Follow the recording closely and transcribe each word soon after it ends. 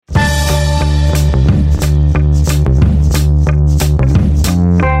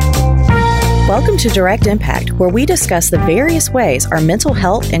to Direct Impact, where we discuss the various ways our mental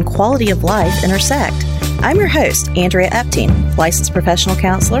health and quality of life intersect. I'm your host, Andrea Epting, licensed professional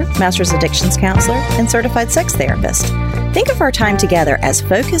counselor, master's addictions counselor, and certified sex therapist. Think of our time together as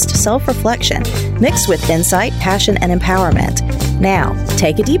focused self-reflection, mixed with insight, passion, and empowerment. Now,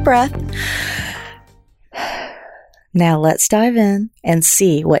 take a deep breath. Now let's dive in and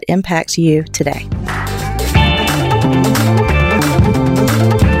see what impacts you today.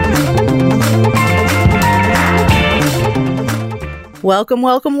 Welcome,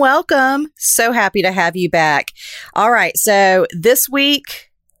 welcome, welcome. So happy to have you back. All right, so this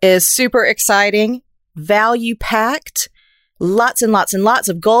week is super exciting, value-packed, lots and lots and lots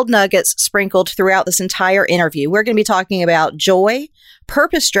of gold nuggets sprinkled throughout this entire interview. We're going to be talking about joy,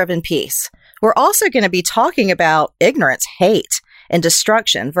 purpose-driven peace. We're also going to be talking about ignorance, hate, and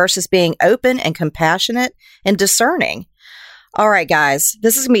destruction versus being open and compassionate and discerning. All right, guys,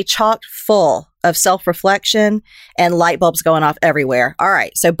 this is going to be chock full of self-reflection and light bulbs going off everywhere. All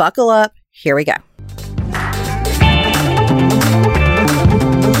right, so buckle up. Here we go.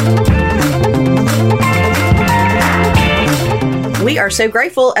 We are so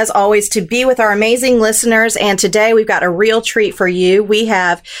grateful, as always, to be with our amazing listeners. And today we've got a real treat for you. We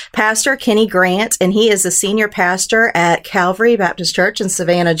have Pastor Kenny Grant, and he is the senior pastor at Calvary Baptist Church in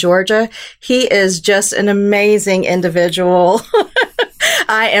Savannah, Georgia. He is just an amazing individual.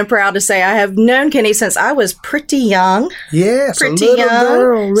 I am proud to say I have known Kenny since I was pretty young. Yes, pretty a little young.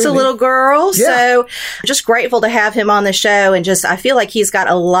 Girl, really. It's a little girl. Yeah. So just grateful to have him on the show. And just, I feel like he's got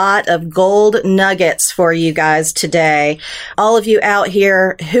a lot of gold nuggets for you guys today. All of you out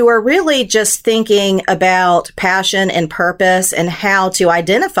here who are really just thinking about passion and purpose and how to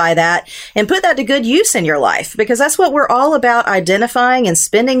identify that and put that to good use in your life, because that's what we're all about, identifying and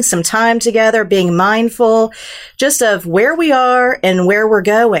spending some time together, being mindful just of where we are and where we're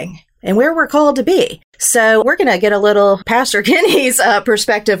going and where we're called to be. So we're going to get a little Pastor Kenny's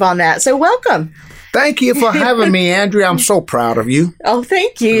perspective on that. So welcome. Thank you for having me, Andrea. I'm so proud of you. Oh,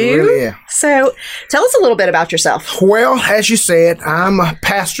 thank you. Really, yeah. So tell us a little bit about yourself. Well, as you said, I'm a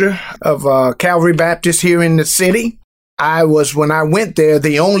pastor of Calvary Baptist here in the city. I was, when I went there,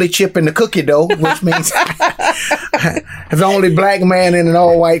 the only chip in the cookie dough, which means the only black man in an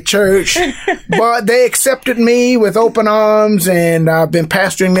all-white church. But they accepted me with open arms, and I've been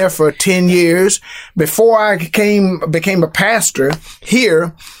pastoring there for 10 years. Before I became a pastor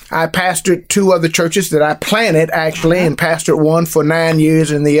here, I pastored two other churches that I planted, actually, and pastored one for 9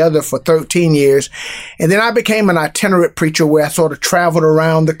 years and the other for 13 years. And then I became an itinerant preacher where I sort of traveled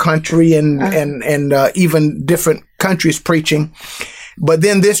around the country and even different countries preaching. But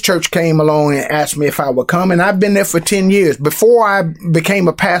then this church came along and asked me if I would come, and I've been there for 10 years. Before I became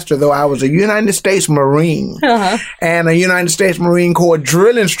a pastor, though, I was a United States Marine and a United States Marine Corps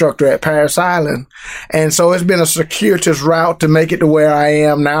drill instructor at Parris Island. And so it's been a circuitous route to make it to where I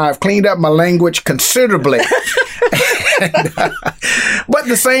am now. I've cleaned up my language considerably. But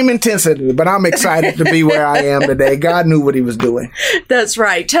the same intensity. But I'm excited to be where I am today. God knew what he was doing. That's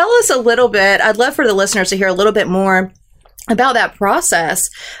right. Tell us a little bit. I'd love for the listeners to hear a little bit more about that process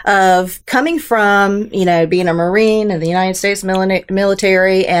of coming from, being a Marine in the United States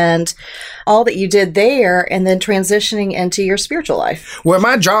military and all that you did there, and then transitioning into your spiritual life. Well,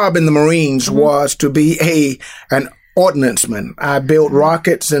 my job in the Marines was to be an ordnanceman. I built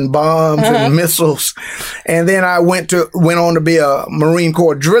rockets and bombs and missiles. And then I went on to be a Marine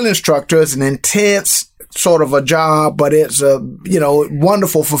Corps drill instructor. It's an intense sort of a job, but it's a,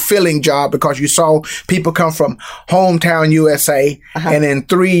 wonderful, fulfilling job, because you saw people come from hometown USA, and in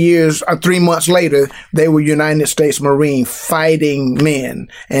 3 months later, they were United States Marine fighting men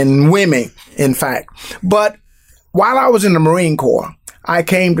and women, in fact. But while I was in the Marine Corps, I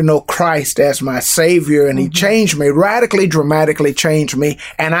came to know Christ as my Savior, and he changed me, radically, dramatically changed me.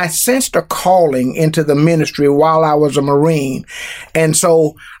 And I sensed a calling into the ministry while I was a Marine. And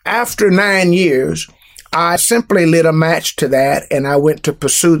so after 9 years, I simply lit a match to that, and I went to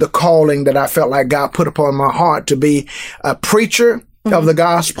pursue the calling that I felt like God put upon my heart to be a preacher of the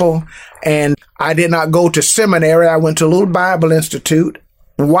gospel. And I did not go to seminary. I went to a little Bible Institute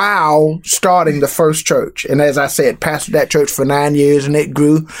while starting the first church. And as I said, pastored that church for 9 years, and it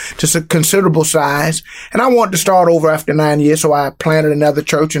grew to a considerable size. And I wanted to start over after 9 years, so I planted another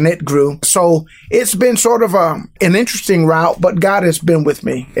church, and it grew. So it's been sort of an interesting route, but God has been with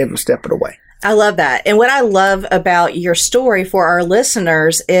me every step of the way. I love that. And what I love about your story for our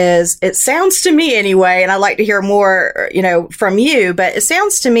listeners is, it sounds to me anyway, and I'd like to hear more, from you, but it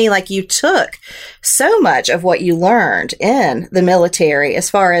sounds to me like you took so much of what you learned in the military as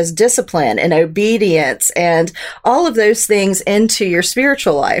far as discipline and obedience and all of those things into your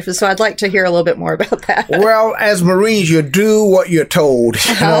spiritual life. And so I'd like to hear a little bit more about that. Well, as Marines, you do what you're told.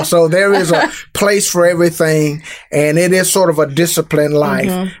 So there is a place for everything, and it is sort of a disciplined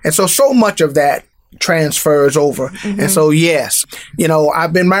life. And so much of that transfers over. And so, yes,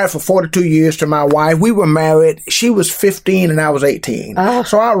 I've been married for 42 years to my wife. We were married. She was 15 and I was 18.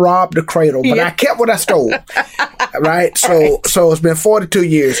 So I robbed the cradle, but I kept what I stole. Right? So it's been 42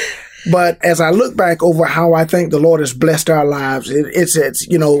 years. But as I look back over how I think the Lord has blessed our lives, it's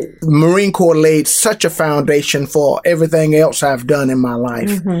the Marine Corps laid such a foundation for everything else I've done in my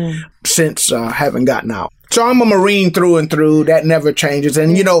life since having gotten out. So I'm a Marine through and through. That never changes.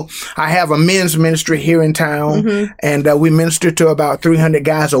 And, I have a men's ministry here in town, and we minister to about 300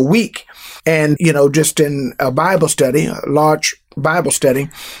 guys a week. And, just in a Bible study, a large Bible study.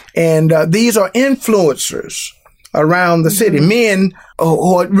 And these are influencers around the city, men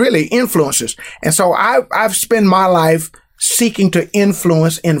who are really influencers. And so I've spent my life seeking to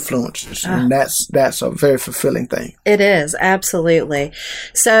influence influencers. And that's a very fulfilling thing. It is, absolutely.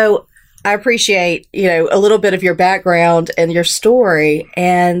 So I appreciate, a little bit of your background and your story.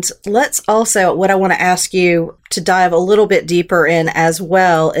 And let's also, what I want to ask you to dive a little bit deeper in as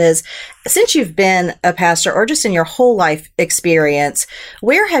well is, since you've been a pastor or just in your whole life experience,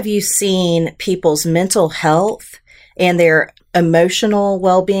 where have you seen people's mental health and their emotional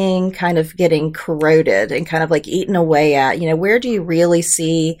well-being kind of getting corroded and kind of like eaten away at? Where do you really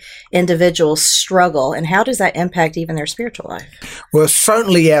see individuals struggle, and how does that impact even their spiritual life? Well,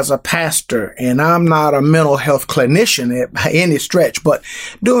 certainly as a pastor, and I'm not a mental health clinician by any stretch, but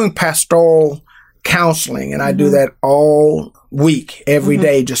doing pastoral counseling, and I do that all week, every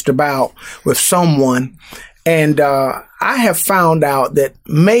day, just about, with someone. And I have found out that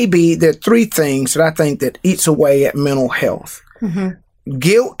maybe there are three things that I think that eats away at mental health.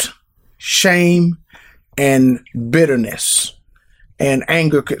 Guilt, shame, and bitterness. And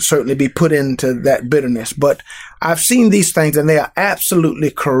anger could certainly be put into that bitterness. But I've seen these things, and they are absolutely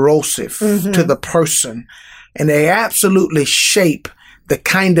corrosive to the person. And they absolutely shape the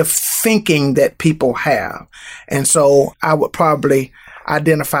kind of thinking that people have. And so I would probably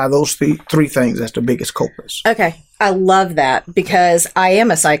identify those three things as the biggest culprits. Okay. I love that, because I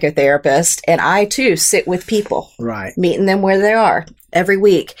am a psychotherapist and I too sit with people, right, meeting them where they are every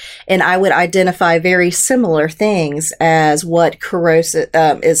week. And I would identify very similar things as what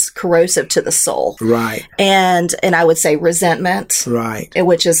is corrosive to the soul. Right. And I would say resentment. Right.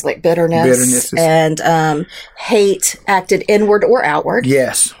 Which is like bitterness and hate acted inward or outward.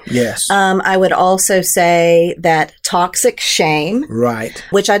 Yes. Yes. I would also say that toxic shame. Right.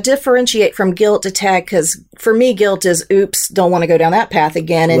 Which I differentiate from guilt a tad, because for me, guilt is, oops, don't want to go down that path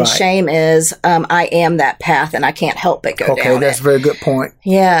again. And shame is, I am that path and I can't help but go down it. Okay, that's a very good point.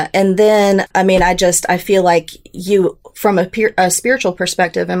 Yeah. And then, I feel like you, from a spiritual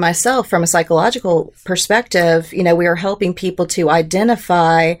perspective, and myself from a psychological perspective, we are helping people to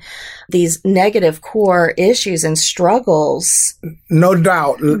identify these negative core issues and struggles. No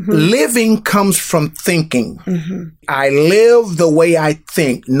doubt. Living comes from thinking. I live the way I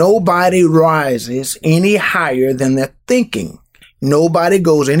think. Nobody rises any higher than their thinking. Nobody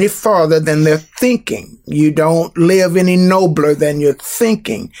goes any farther than their thinking. You don't live any nobler than your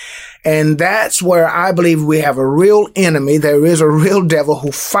thinking. And that's where I believe we have a real enemy. There is a real devil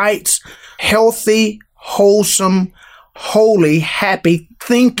who fights healthy, wholesome, holy, happy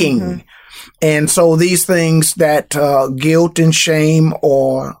thinking. And so these things that guilt and shame,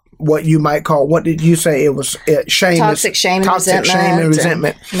 or what you might call, what did you say it was? Shame. Toxic shame and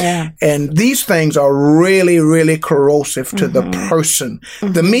resentment. Yeah. And these things are really, really corrosive to the person.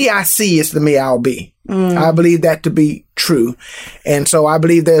 The me I see is the me I'll be. I believe that to be true. And so I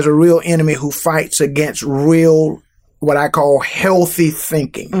believe there's a real enemy who fights against real, what I call healthy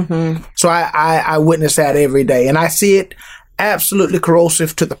thinking. So I witness that every day, and I see it absolutely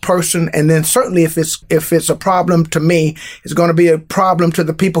corrosive to the person. And then certainly if it's a problem to me, it's going to be a problem to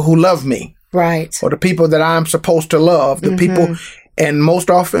the people who love me. Right. Or the people that I'm supposed to love, the people, and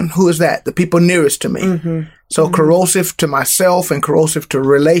most often, who is that? The people nearest to me. So corrosive to myself and corrosive to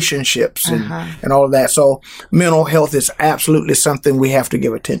relationships and all of that. So mental health is absolutely something we have to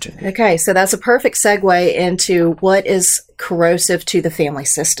give attention to. Okay. So that's a perfect segue into what is corrosive to the family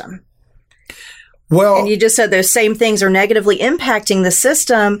system. Well, and you just said those same things are negatively impacting the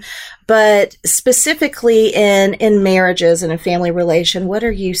system, but specifically in marriages and in family relation, what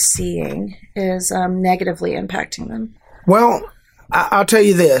are you seeing is negatively impacting them? Well, I'll tell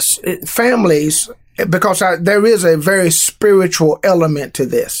you this. Families, because there is a very spiritual element to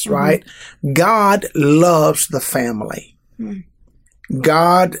this, right? God loves the family.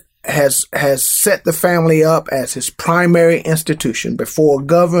 God has set the family up as his primary institution before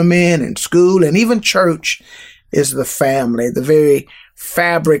government and school and even church is the family. The very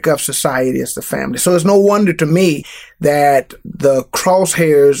fabric of society is the family. So it's no wonder to me that the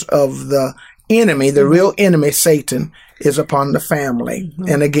crosshairs of the enemy, the real enemy, Satan, is upon the family.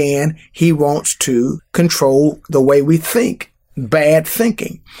 And again, he wants to control the way we think, bad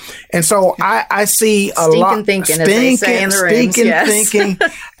thinking. And so I see a lot thinking, as they say in the rooms, yes. Thinking.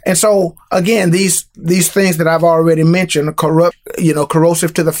 And so again, these things that I've already mentioned are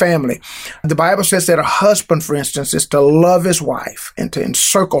corrosive to the family. The Bible says that a husband, for instance, is to love his wife and to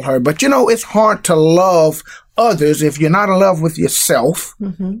encircle her. But it's hard to love others if you're not in love with yourself.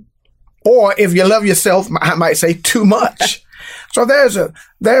 Or if you love yourself, I might say too much. So there's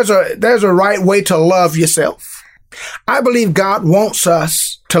a right way to love yourself. I believe God wants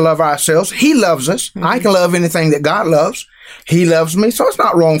us to love ourselves. He loves us. I can love anything that God loves. He loves me. So it's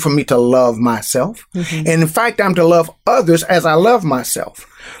not wrong for me to love myself. And in fact, I'm to love others as I love myself.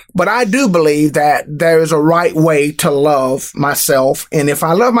 But I do believe that there is a right way to love myself. And if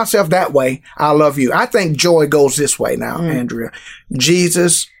I love myself that way, I'll love you. I think joy goes this way now, Andrea.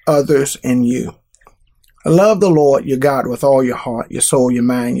 Jesus, others, and you. Love the Lord your God with all your heart, your soul, your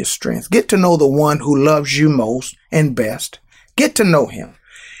mind, your strength. Get to know the one who loves you most and best. Get to know him.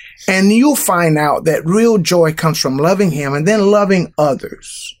 And you'll find out that real joy comes from loving him and then loving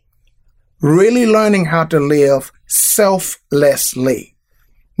others. Really learning how to live selflessly.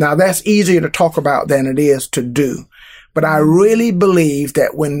 Now, that's easier to talk about than it is to do. But I really believe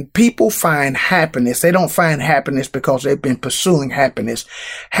that when people find happiness, they don't find happiness because they've been pursuing happiness.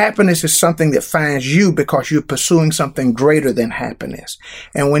 Happiness is something that finds you because you're pursuing something greater than happiness.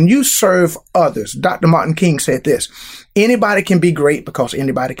 And when you serve others, Dr. Martin King said this, anybody can be great because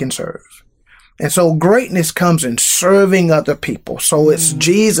anybody can serve. And so greatness comes in serving other people. So it's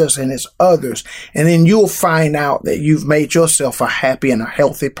Jesus and it's others. And then you'll find out that you've made yourself a happy and a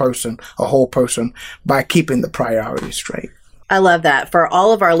healthy person, a whole person, by keeping the priorities straight. I love that. For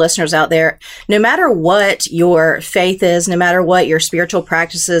all of our listeners out there, no matter what your faith is, no matter what your spiritual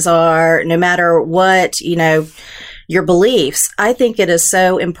practices are, no matter what, your beliefs, I think it is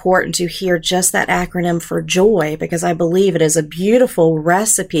so important to hear just that acronym for joy, because I believe it is a beautiful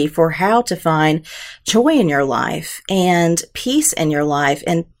recipe for how to find joy in your life and peace in your life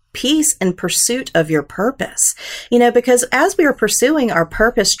and peace in pursuit of your purpose. Because as we are pursuing our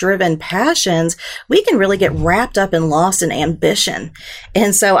purpose-driven passions, we can really get wrapped up and lost in ambition.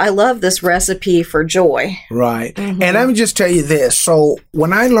 And so I love this recipe for joy. Right. And let me just tell you this. So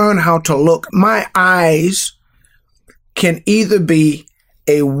when I learn how to look, my eyes can either be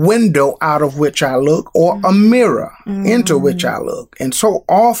a window out of which I look or a mirror into which I look. And so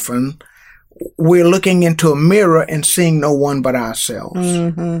often we're looking into a mirror and seeing no one but ourselves.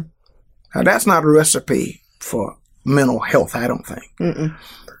 Now, that's not a recipe for mental health, I don't think.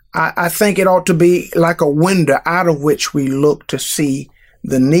 I think it ought to be like a window out of which we look to see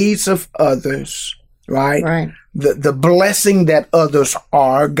the needs of others, right? The blessing that others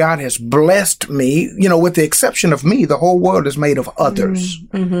are. God has blessed me, with the exception of me, the whole world is made of others,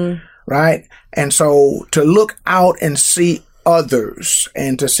 right? And so to look out and see others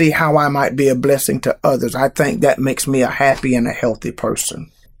and to see how I might be a blessing to others, I think that makes me a happy and a healthy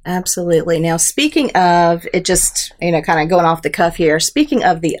person. Absolutely. Now, speaking of it, just, kind of going off the cuff here, speaking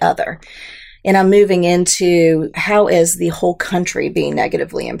of the other, and I'm moving into how is the whole country being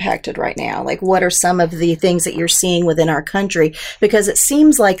negatively impacted right now? Like, what are some of the things that you're seeing within our country? Because it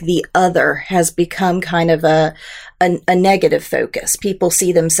seems like the other has become kind of a negative focus. People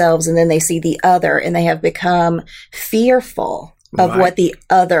see themselves and then they see the other, and they have become fearful of what the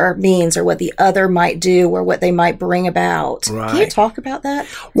other means or what the other might do or what they might bring about. Can you talk about that?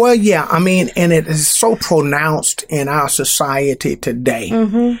 Well, yeah. I mean, and it is so pronounced in our society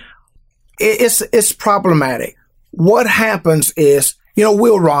today. It's problematic. What happens is,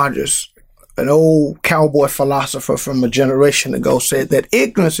 Will Rogers, an old cowboy philosopher from a generation ago, said that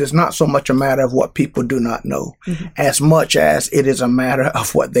ignorance is not so much a matter of what people do not know as much as it is a matter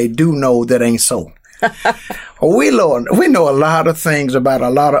of what they do know that ain't so. We know a lot of things about a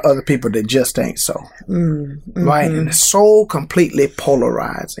lot of other people that just ain't so. Right? And it's so completely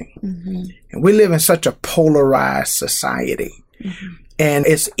polarizing. And we live in such a polarized society. And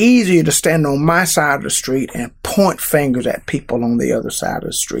it's easier to stand on my side of the street and point fingers at people on the other side of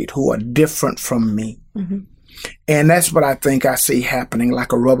the street who are different from me. And that's what I think I see happening,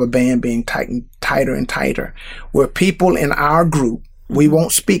 like a rubber band being tightened tighter and tighter, where people in our group, we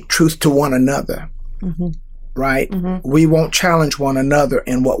won't speak truth to one another. right? We won't challenge one another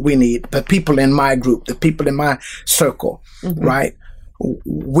in what we need. The people in my group, the people in my circle, right?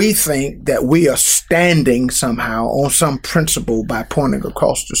 We think that we are standing somehow on some principle by pointing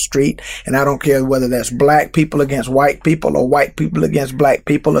across the street. And I don't care whether that's black people against white people or white people against black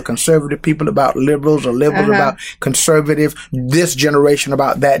people or conservative people about liberals or liberals about conservative, this generation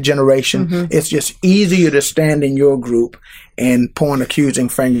about that generation. It's just easier to stand in your group and point accusing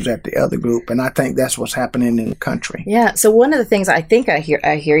fingers at the other group. And I think that's what's happening in the country. Yeah. So one of the things I think I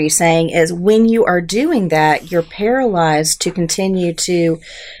hear you saying is when you are doing that, you're paralyzed to continue to,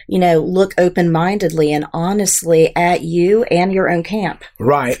 look open-mindedly and honestly at you and your own camp.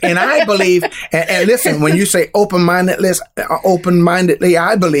 Right. And I believe, and listen, when you say open-mindedly,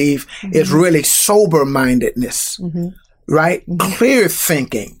 I believe it's really sober-mindedness, right? Clear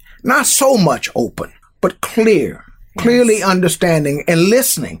thinking, not so much open, but clear. Clearly understanding and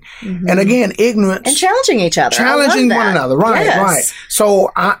listening. And again, ignorance. And challenging each other. Challenging one another. Right, right.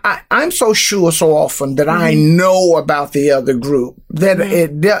 So I'm so sure so often that I know about the other group that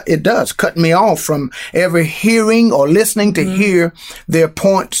it does cut me off from ever hearing or listening to hear their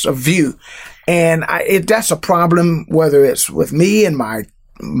points of view. And that's a problem, whether it's with me and my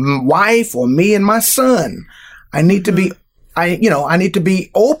wife or me and my son. I need to be I need to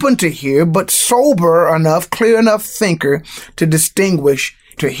be open to hear, but sober enough, clear enough thinker to distinguish,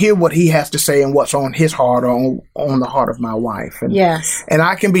 to hear what he has to say and what's on his heart or on the heart of my wife. And, and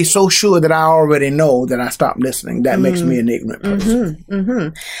I can be so sure that I already know that I stopped listening. That makes me an ignorant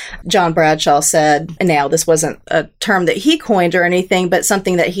person. John Bradshaw said, now this wasn't a term that he coined or anything, but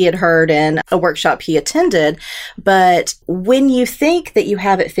something that he had heard in a workshop he attended. But when you think that you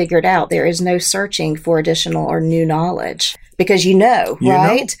have it figured out, there is no searching for additional or new knowledge. Because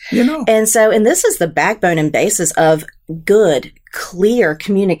right? And this is the backbone and basis of good, clear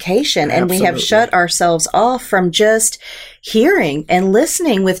communication. And we have shut ourselves off from just hearing and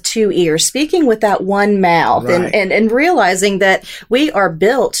listening with two ears, speaking with that one mouth, and realizing that we are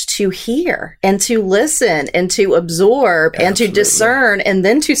built to hear and to listen and to absorb and to discern and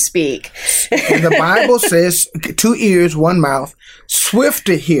then to speak. And the Bible says 2 ears, 1 mouth, swift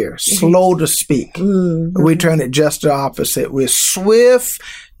to hear, slow to speak. We turn it just the opposite. We're swift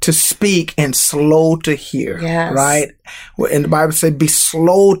to speak and slow to hear, right? And the Bible says, be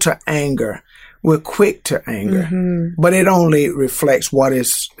slow to anger. We're quick to anger, but it only reflects what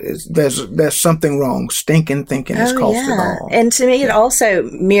is there's something wrong. Stinking thinking has cost it all. And to me, it also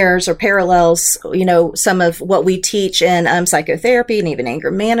mirrors or parallels, some of what we teach in psychotherapy and even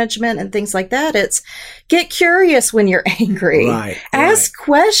anger management and things like that. It's get curious when you're angry. Ask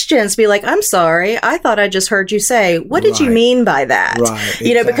questions. Be like, I'm sorry. I thought I just heard you say, what did you mean by that?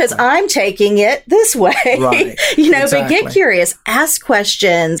 Because I'm taking it this way. But get curious. Ask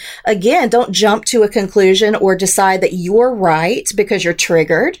questions. Again, don't jump to a conclusion or decide that you're right because you're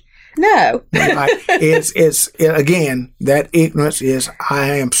triggered. No. It's again, that ignorance is,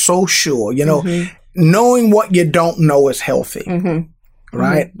 I am so sure, knowing what you don't know is healthy.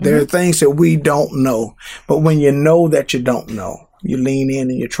 Right? There are things that we don't know, but when you know that you don't know, you lean in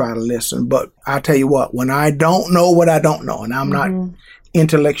and you try to listen. But I tell you what, when I don't know what I don't know, and I'm not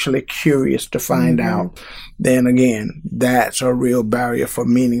intellectually curious to find out, then again, that's a real barrier for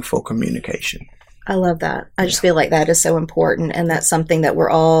meaningful communication. I love that. I just feel like that is so important. And that's something that we're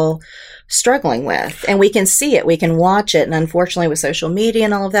all struggling with. And we can see it. We can watch it. And unfortunately, with social media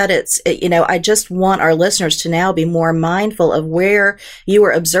and all of that, I just want our listeners to now be more mindful of where you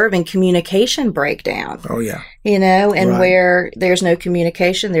are observing communication breakdown. Where there's no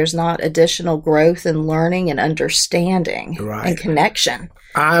communication, there's not additional growth and learning and understanding and connection.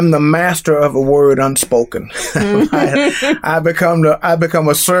 I'm the master of a word unspoken. I become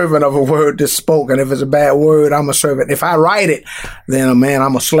a servant of a word that's spoken. If it's a bad word, I'm a servant. If I write it, then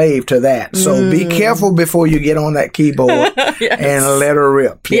I'm a slave to that. So be careful before you get on that keyboard and let her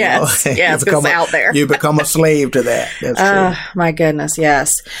rip. Yes, it's out there. You become a slave to that. That's true. My goodness,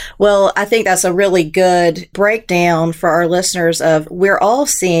 yes. Well, I think that's a really good breakdown for our listeners of we're all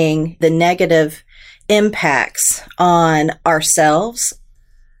seeing the negative impacts on ourselves,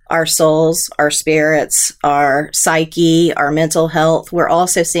 our souls, our spirits, our psyche, our mental health. We're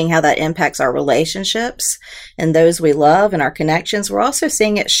also seeing how that impacts our relationships and those we love and our connections. We're also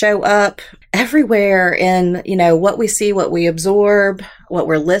seeing it show up everywhere in, what we see, what we absorb, what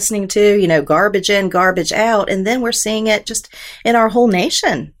we're listening to, garbage in, garbage out. And then we're seeing it just in our whole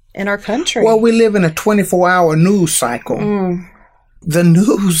nation, in our country. Well, we live in a 24-hour news cycle. the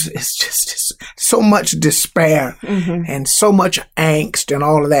news is just so much despair and so much angst and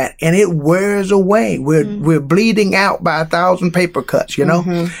all of that. And it wears away. We're bleeding out by 1,000 paper cuts, you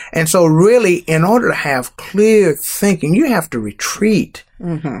know? And so really, in order to have clear thinking, you have to retreat,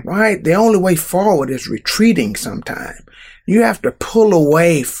 right? The only way forward is retreating sometime. You have to pull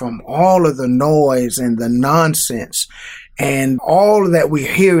away from all of the noise and the nonsense and all that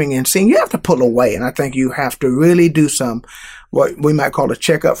we're hearing and seeing. You have to pull away. And I think you have to really do what we might call a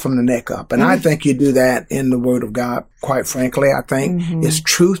checkup from the neck up. And I think you do that in the Word of God, quite frankly. I think it's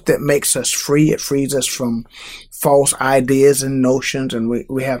truth that makes us free. It frees us from false ideas and notions, and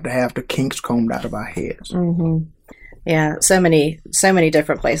we have to have the kinks combed out of our heads. Yeah, so many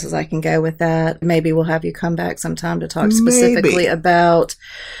different places I can go with that. Maybe we'll have you come back sometime to talk specifically about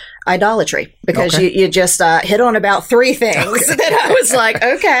idolatry, because you just hit on about 3 things that I was like,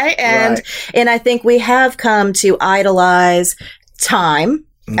 okay. And I think we have come to idolize time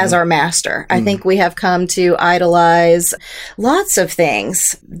as our master. I think we have come to idolize lots of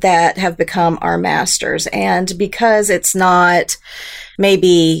things that have become our masters. And because it's not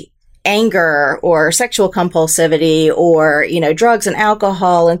maybe anger or sexual compulsivity or, drugs and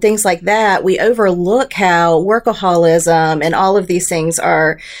alcohol and things like that, we overlook how workaholism and all of these things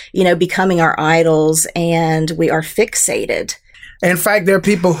are, becoming our idols, and we are fixated. In fact, there are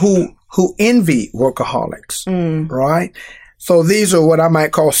people who envy workaholics, right? So these are what I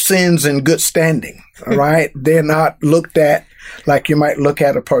might call sins in good standing, all right? They're not looked at like you might look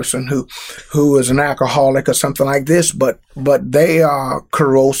at a person who is an alcoholic or something like this, but they are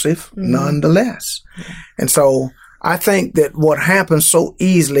corrosive nonetheless. And so I think that what happens so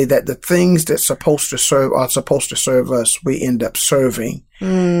easily that the things that are supposed to serve us, we end up serving.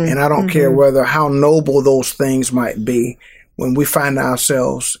 And I don't care how noble those things might be. When we find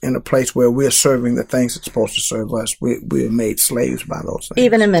ourselves in a place where we're serving the things that's supposed to serve us, we're made slaves by those things.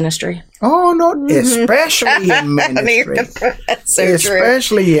 Even in ministry. Oh, no, especially in ministry. That's so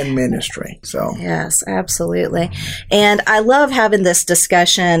especially in ministry. So yes, absolutely. And I love having this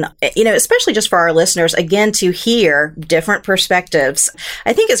discussion, especially just for our listeners, again, to hear different perspectives.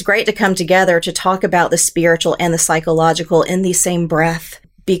 I think it's great to come together to talk about the spiritual and the psychological in the same breath,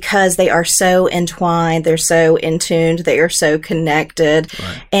 because they are so entwined, they're so in tuned, they are so connected.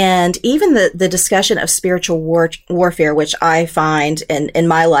 Right. And even the discussion of spiritual warfare, which I find in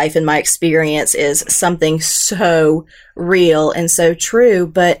my life, in my experience, is something so real and so true.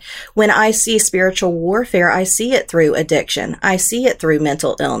 But when I see spiritual warfare, I see it through addiction. I see it through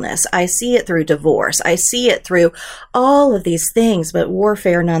mental illness. I see it through divorce. I see it through all of these things, but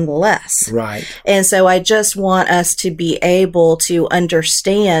warfare nonetheless. Right. And so I just want us to be able to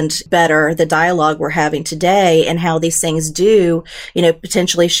understand better the dialogue we're having today and how these things do,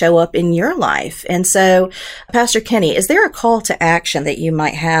 potentially show up in your life. And so, Pastor Kenny, is there a call to action that you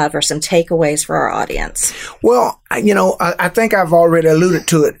might have or some takeaways for our audience? Well, I think I've already alluded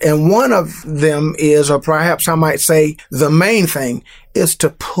to it. And one of them is, or perhaps I might say the main thing, is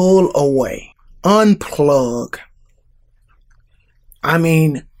to pull away, unplug. I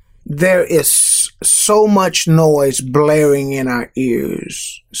mean, there is so much noise blaring in our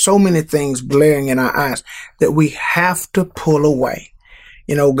ears, so many things blaring in our eyes, that we have to pull away.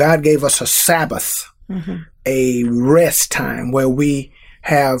 God gave us a Sabbath, a rest time where we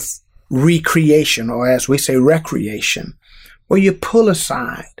have recreation, or as we say, recreation, where you pull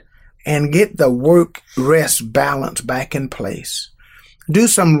aside and get the work-rest balance back in place. Do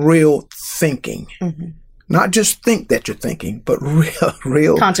some real thinking. Not just think that you're thinking, but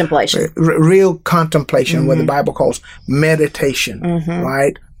real contemplation. Real contemplation, what the Bible calls meditation,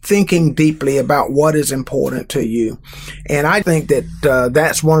 right? Thinking deeply about what is important to you. And I think that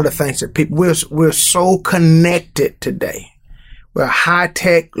that's one of the things that we're so connected today. We're a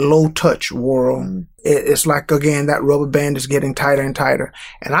high-tech, low-touch world. It's like, again, that rubber band is getting tighter and tighter.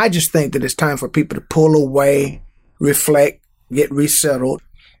 And I just think that it's time for people to pull away, reflect, get resettled,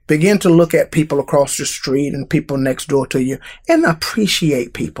 begin to look at people across the street and people next door to you, and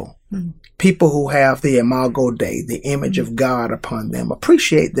appreciate people. People who have the imago Dei, the image of God upon them.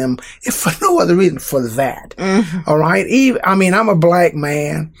 Appreciate them, if for no other reason, for that. All right? I'm a black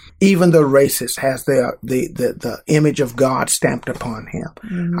man. Even the racist has the image of God stamped upon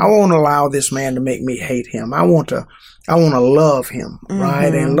him. I won't allow this man to make me hate him. I want to love him,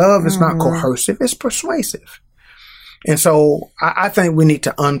 right? And love is not coercive, it's persuasive. And so I think we need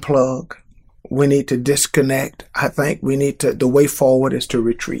to unplug. We need to disconnect. I think the way forward is to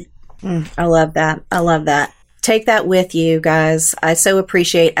retreat. I love that. take that with you, guys. I so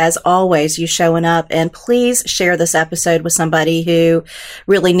appreciate, as always, you showing up. And please share this episode with somebody who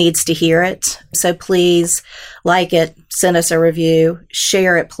really needs to hear it. So please like it, send us a review,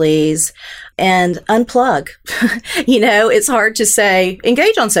 share it, please, and unplug. It's hard to say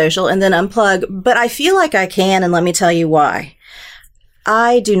engage on social and then unplug, but I feel like I can, and let me tell you why.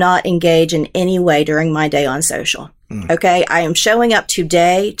 I do not engage in any way during my day on social. Okay. I am showing up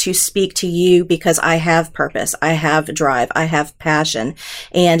today to speak to you because I have purpose. I have drive. I have passion,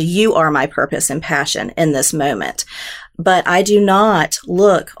 and you are my purpose and passion in this moment. But I do not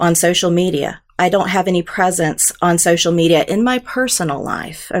look on social media. I don't have any presence on social media in my personal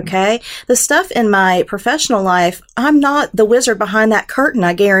life, okay? The stuff in my professional life, I'm not the wizard behind that curtain,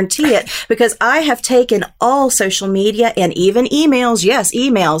 I guarantee it, because I have taken all social media and even emails, yes,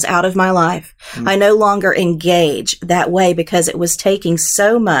 emails, out of my life. I no longer engage that way because it was taking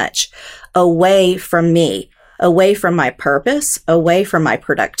so much away from me, away from my purpose, away from my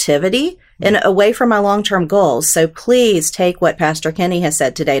productivity, and away from my long-term goals. So please take what Pastor Kenny has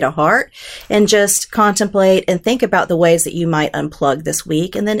said today to heart and just contemplate and think about the ways that you might unplug this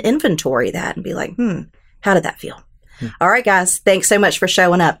week, and then inventory that and be like, how did that feel? All right, guys. Thanks so much for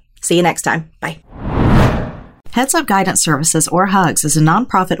showing up. See you next time. Bye. Heads Up Guidance Services, or HUGS, is a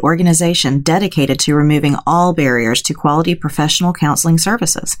nonprofit organization dedicated to removing all barriers to quality professional counseling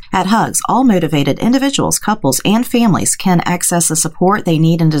services. At HUGS, all motivated individuals, couples, and families can access the support they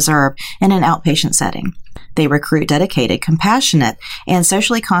need and deserve in an outpatient setting. They recruit dedicated, compassionate, and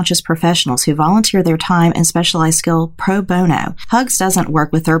socially conscious professionals who volunteer their time and specialized skill pro bono. HUGS doesn't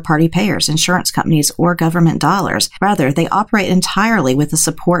work with third-party payers, insurance companies, or government dollars. Rather, they operate entirely with the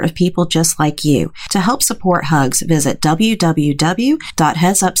support of people just like you. To help support HUGS, visit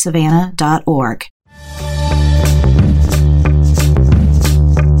www.headsupsavannah.org.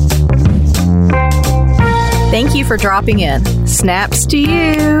 Thank you for dropping in. Snaps to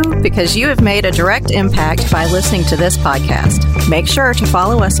you, because you have made a direct impact by listening to this podcast. Make sure to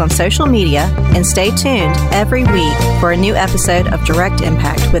follow us on social media and stay tuned every week for a new episode of Direct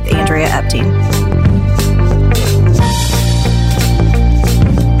Impact with Andrea Epting.